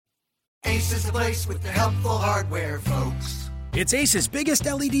Ace is the place with the helpful hardware, folks. It's Ace's biggest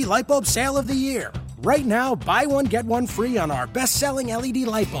LED light bulb sale of the year. Right now, buy one, get one free on our best-selling LED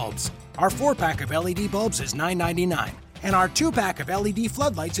light bulbs. Our 4-pack of LED bulbs is $9.99, and our 2-pack of LED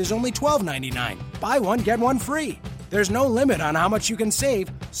floodlights is only $12.99. Buy one, get one free. There's no limit on how much you can save,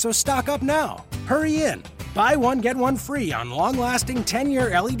 so stock up now. Hurry in. Buy one, get one free on long-lasting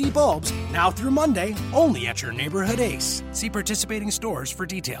 10-year LED bulbs now through Monday, only at your neighborhood Ace. See participating stores for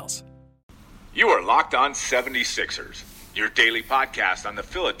details. You are Locked On 76ers, your daily podcast on the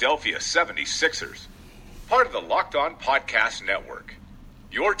Philadelphia 76ers. Part of the Locked On Podcast Network.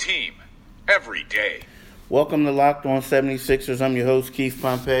 Your team every day. Welcome to Locked On 76ers. I'm your host, Keith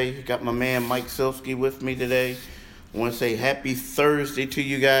Pompey. Got my man, Mike Silsky, with me today. I want to say happy Thursday to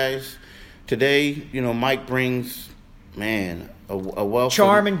you guys. Today, Mike brings, a wealth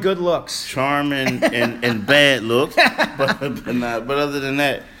charm and good looks. Charm and bad looks. But other than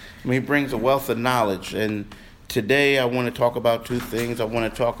that, he brings a wealth of knowledge. And today I want to talk about two things. I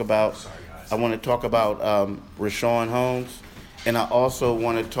want to talk about Richaun Holmes, and I also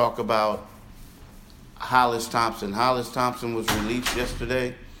want to talk about Hollis Thompson. Hollis Thompson was released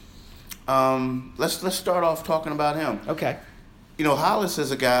yesterday. Let's start off talking about him. Okay. Hollis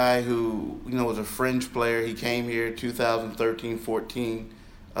is a guy who, was a fringe player. He came here 2013-14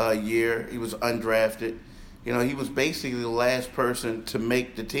 year. He was undrafted. He was basically the last person to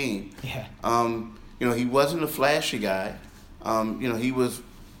make the team. Yeah. He wasn't a flashy guy. He was,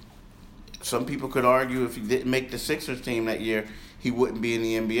 some people could argue if he didn't make the Sixers team that year, he wouldn't be in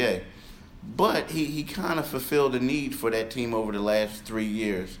the NBA. But he kind of fulfilled a need for that team over the last 3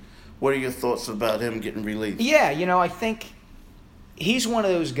 years. What are your thoughts about him getting released? Yeah, I think he's one of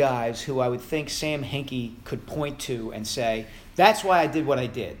those guys who I would think Sam Hinkie could point to and say, that's why I did what I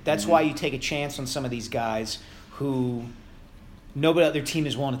did. That's why you take a chance on some of these guys who nobody other team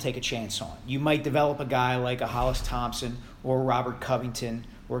is willing to take a chance on. You might develop a guy like a Hollis Thompson or Robert Covington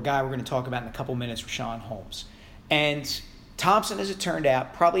or a guy we're going to talk about in a couple minutes, Richaun Holmes. And Thompson, as it turned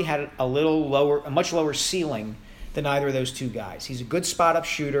out, probably had a much lower ceiling than either of those two guys. He's a good spot-up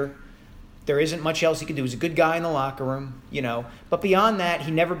shooter. There isn't much else he could do. He's a good guy in the locker room, But beyond that,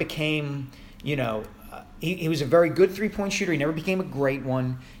 he never became, he was a very good three-point shooter. He never became a great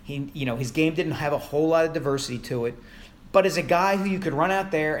one. His game didn't have a whole lot of diversity to it. But as a guy who you could run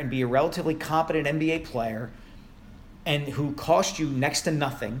out there and be a relatively competent NBA player and who cost you next to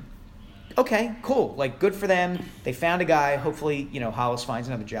nothing, okay, cool. Good for them. They found a guy. Hopefully, Hollis finds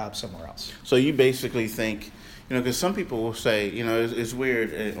another job somewhere else. So you basically think, because some people will say, it's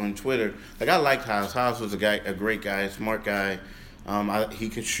weird on Twitter. I liked Hollis. Hollis was a great guy, a smart guy. He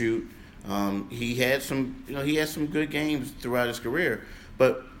could shoot. He had some good games throughout his career.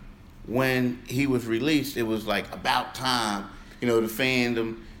 But when he was released, it was about time, the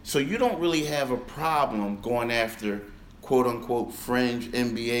fandom. So you don't really have a problem going after quote unquote fringe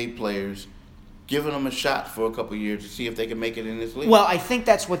NBA players, giving them a shot for a couple of years to see if they can make it in this league. Well, I think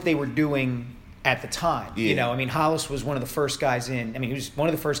that's what they were doing at the time. Yeah. Hollis was one of the first guys in. He was one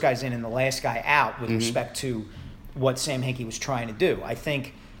of the first guys in and the last guy out with respect to what Sam Hinkie was trying to do. I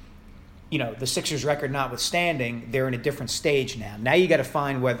think, the Sixers record notwithstanding, they're in a different stage now. Now you got to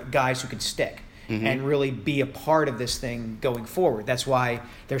find guys who can stick and really be a part of this thing going forward. That's why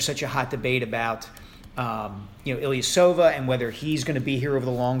there's such a hot debate about, Ilyasova and whether he's going to be here over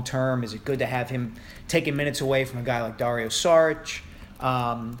the long term. Is it good to have him taking minutes away from a guy like Dario Saric?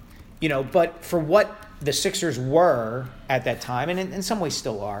 But for what the Sixers were at that time, and in some ways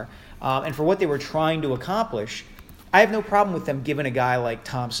still are, and for what they were trying to accomplish, I have no problem with them giving a guy like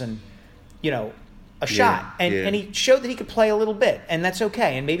Thompson, a shot. And he showed that he could play a little bit, and that's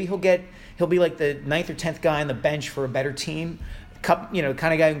okay. And maybe he'll be like the 9th or 10th guy on the bench for a better team, kind of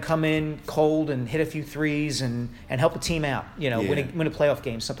guy who can come in cold and hit a few threes and help a team out, win a playoff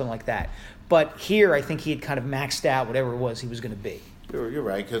game, something like that. But here, I think he had kind of maxed out whatever it was he was going to be. You're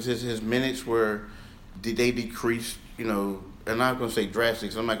right, because his minutes they decreased, I'm not going to say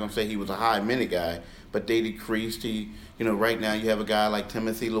drastic, so I'm not going to say he was a high-minute guy, but they decreased. Right now you have a guy like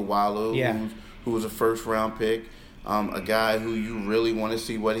Timothy Luwalu, who was a first-round pick, a guy who you really want to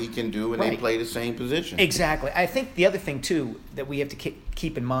see what he can do, and they play the same position. Exactly. I think the other thing, too, that we have to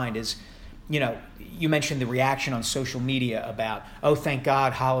keep in mind is, you mentioned the reaction on social media about, oh, thank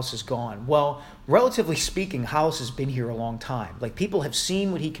God Hollis is gone. Well, relatively speaking, Hollis has been here a long time. People have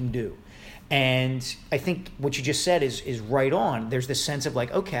seen what he can do. And I think what you just said is right on. There's this sense of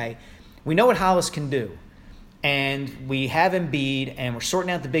okay, we know what Hollis can do. And we have Embiid, and we're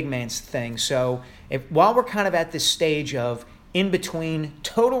sorting out the big man's thing. So while we're kind of at this stage of in between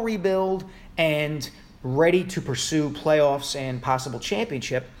total rebuild and ready to pursue playoffs and possible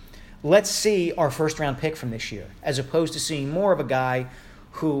championship, let's see our first-round pick from this year, as opposed to seeing more of a guy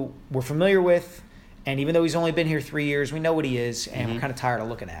who we're familiar with, and even though he's only been here 3 years, we know what he is, and we're kind of tired of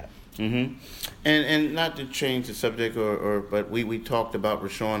looking at him. Mm-hmm. And not to change the subject, but we talked about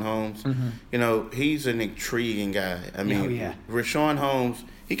Richaun Holmes. You know, he's an intriguing guy. I mean, Richaun Holmes,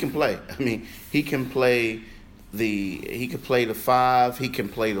 he can play. I mean, he can play the 5, he can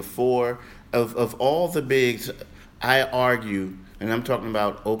play the 4. Of all the bigs, I argue, and I'm talking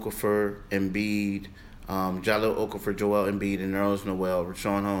about Okafor, Embiid, Jahlil Okafor, Joel Embiid, and Nerlens Noel,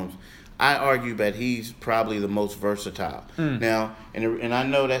 Richaun Holmes. I argue that he's probably the most versatile. Now, and I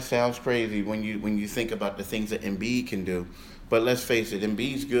know that sounds crazy when you think about the things that Embiid can do, but let's face it,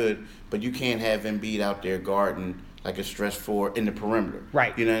 Embiid's good, but you can't have Embiid out there guarding like a stretch 4 in the perimeter.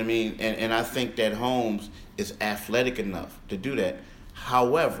 Right. You know what I mean? And I think that Holmes is athletic enough to do that.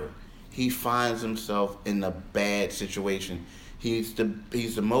 However, he finds himself in a bad situation. He's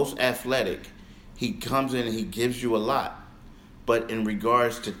the most athletic. He comes in and he gives you a lot. But in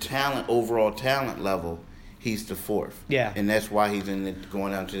regards to talent, overall talent level, he's the 4th. Yeah. And that's why he's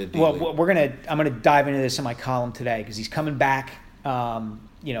going down to the D League. Well, I'm gonna dive into this in my column today because he's coming back.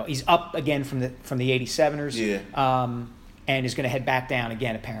 He's up again from the 87ers. Yeah. And is going to head back down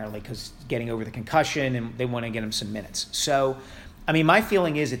again apparently because getting over the concussion and they want to get him some minutes. So, I mean, my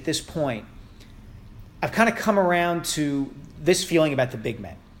feeling is at this point, I've kind of come around to this feeling about the big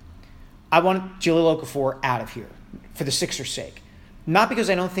men. I want Jahlil Okafor out of here for the Sixers' sake. Not because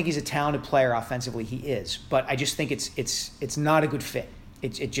I don't think he's a talented player offensively, he is, but I just think it's not a good fit.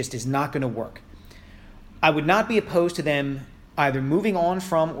 It just is not going to work. I would not be opposed to them either moving on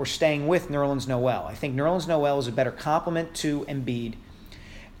from or staying with Nerlens Noel. I think Nerlens Noel is a better complement to Embiid.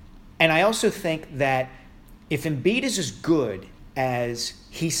 And I also think that if Embiid is as good as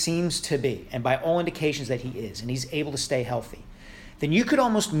he seems to be, and by all indications that he is, and he's able to stay healthy, then you could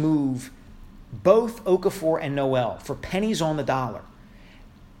almost move both Okafor and Noel for pennies on the dollar.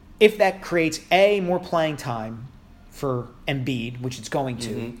 If that creates A, more playing time for Embiid, which it's going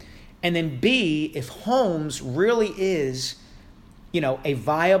to, and then B, if Holmes really is, a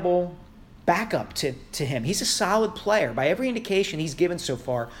viable backup to him. He's a solid player. By every indication he's given so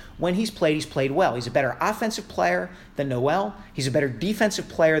far, when he's played well. He's a better offensive player than Noel. He's a better defensive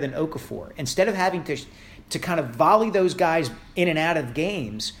player than Okafor. Instead of having to kind of volley those guys in and out of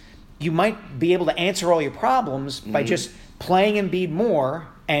games, you might be able to answer all your problems by just playing Embiid more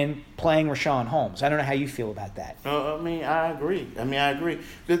and playing Richaun Holmes. I don't know how you feel about that. I agree.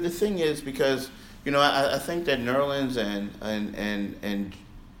 The thing is, because I think that Nerlens and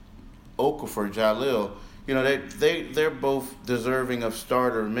Okafor, Jahlil, they're both deserving of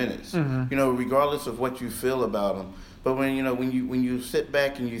starter minutes. Regardless of what you feel about them. But when you sit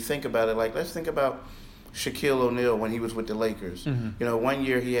back and you think about it, like let's think about Shaquille O'Neal when he was with the Lakers. 1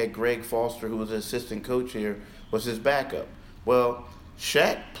 year he had Greg Foster, who was the assistant coach here, was his backup. Well,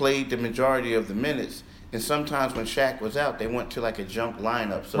 Shaq played the majority of the minutes, and sometimes when Shaq was out, they went to like a jump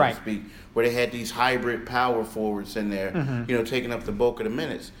lineup, so to speak, where they had these hybrid power forwards in there, taking up the bulk of the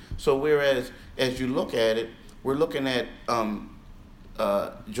minutes. So whereas, as you look at it, we're looking at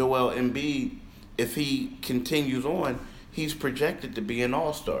Joel Embiid. If he continues on, he's projected to be an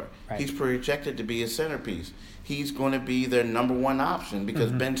all-star. Right. He's projected to be a centerpiece. He's going to be their number one option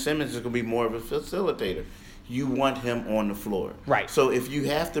because Ben Simmons is going to be more of a facilitator. You want him on the floor. Right. So if you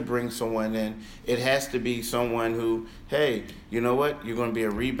have to bring someone in, it has to be someone who, hey, you know what? You're going to be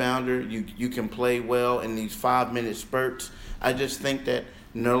a rebounder. You can play well in these 5-minute spurts. I just think that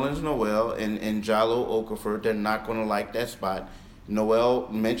Nerlens Noel and Jahlil Okafor, they're not going to like that spot. Noel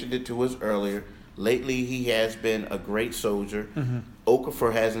mentioned it to us earlier. Lately, he has been a great soldier.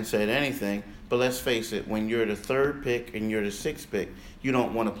 Okafor hasn't said anything. But let's face it, when you're the 3rd pick and you're the 6th pick, you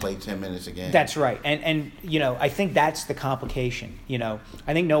don't want to play 10 minutes a game. That's right. And I think that's the complication. I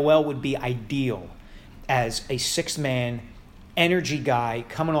think Noel would be ideal as a 6-man energy guy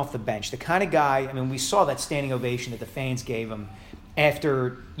coming off the bench. The kind of guy, we saw that standing ovation that the fans gave him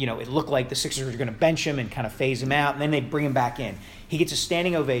after, it looked like the Sixers were going to bench him and kind of phase him out, and then they bring him back in. He gets a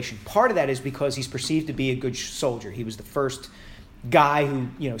standing ovation. Part of that is because he's perceived to be a good soldier. He was the first guy who,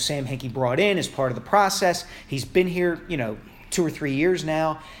 Sam Hinkie brought in as part of the process. He's been here, 2 or 3 years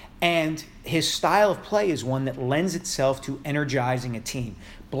now, and his style of play is one that lends itself to energizing a team,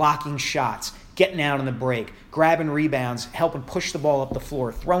 blocking shots, getting out on the break, grabbing rebounds, helping push the ball up the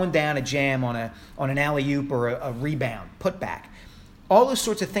floor, throwing down a jam on an alley-oop or a rebound, putback. All those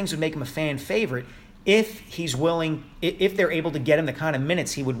sorts of things would make him a fan favorite if he's willing, if they're able to get him the kind of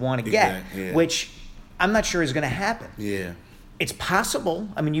minutes he would want to get, which I'm not sure is going to happen. Yeah. It's possible.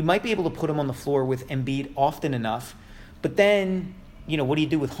 You might be able to put him on the floor with Embiid often enough, but then what do you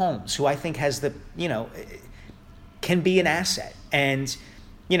do with Holmes, who I think has can be an asset? And,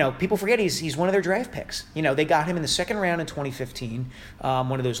 people forget he's one of their draft picks. They got him in the second round in 2015,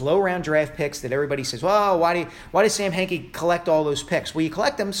 one of those low-round draft picks that everybody says, well, why did Sam Hinkie collect all those picks? Well, you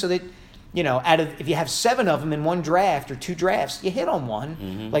collect them so that, if you have 7 of them in one draft or 2 drafts, you hit on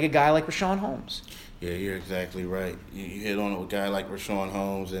one, like a guy like Richaun Holmes. Yeah, you're exactly right. You hit on a guy like Richaun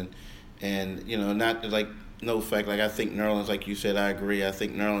Holmes, and not like no fact. Like I think Nerlens, like you said, I agree. I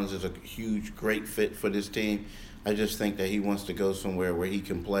think Nerlens is a huge, great fit for this team. I just think that he wants to go somewhere where he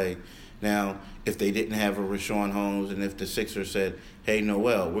can play. Now, if they didn't have a Richaun Holmes, and if the Sixers said, "Hey,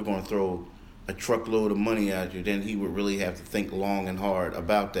 Noel, we're going to throw a truckload of money at you," then he would really have to think long and hard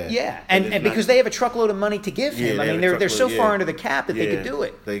about that. Yeah, and because they have a truckload of money to give him. I mean, they're so far under the cap that they could do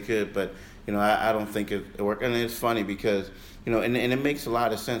it. They could, but I don't think it worked. And it's funny because and it makes a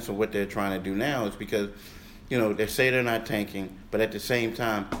lot of sense of what they're trying to do now. Is because they say they're not tanking, but at the same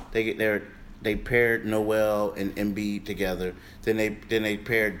time they paired Noel and Embiid together. Then they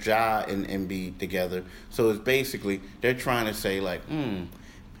paired Ja and Embiid together. So it's basically they're trying to say like,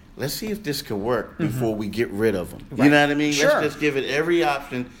 let's see if this could work before we get rid of them. Right. You know what I mean? Sure. Let's just give it every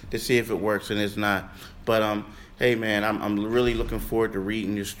option to see if it works, and it's not. But hey man, I'm really looking forward to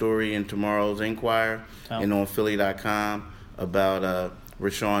reading your story in tomorrow's Inquirer and on Philly.com about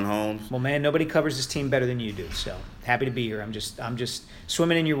Richaun Holmes. Well, man, nobody covers this team better than you do. So happy to be here. I'm just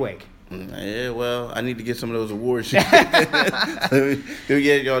swimming in your wake. Yeah, well, I need to get some of those awards. Yeah,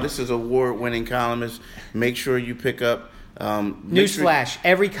 y'all, this is award-winning columnist. Make sure you pick up. Newsflash: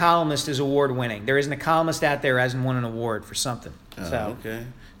 every columnist is award-winning. There isn't a columnist out there who hasn't won an award for something. So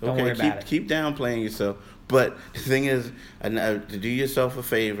don't worry about it. Keep downplaying yourself. But the thing is, to do yourself a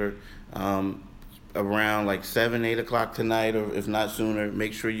favor, around like 7, 8 o'clock tonight, or if not sooner,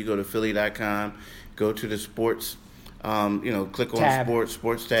 make sure you go to Philly.com, go to the sports, click on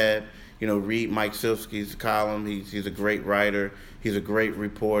sports tab. Read Mike Silsky's column. He's a great writer. He's a great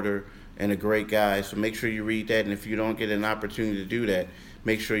reporter and a great guy. So make sure you read that. And if you don't get an opportunity to do that,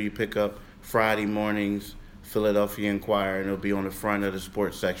 make sure you pick up Friday morning's Philadelphia Inquirer, and it'll be on the front of the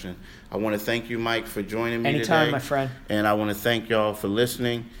sports section. I want to thank you, Mike, for joining me today. Anytime, my friend. And I want to thank y'all for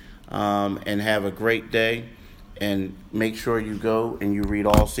listening, and have a great day. And make sure you go and you read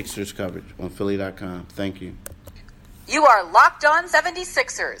all Sixers coverage on Philly.com. Thank you. You are Locked On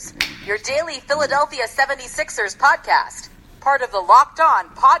 76ers, your daily Philadelphia 76ers podcast, part of the Locked On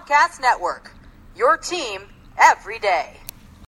Podcast Network, your team every day.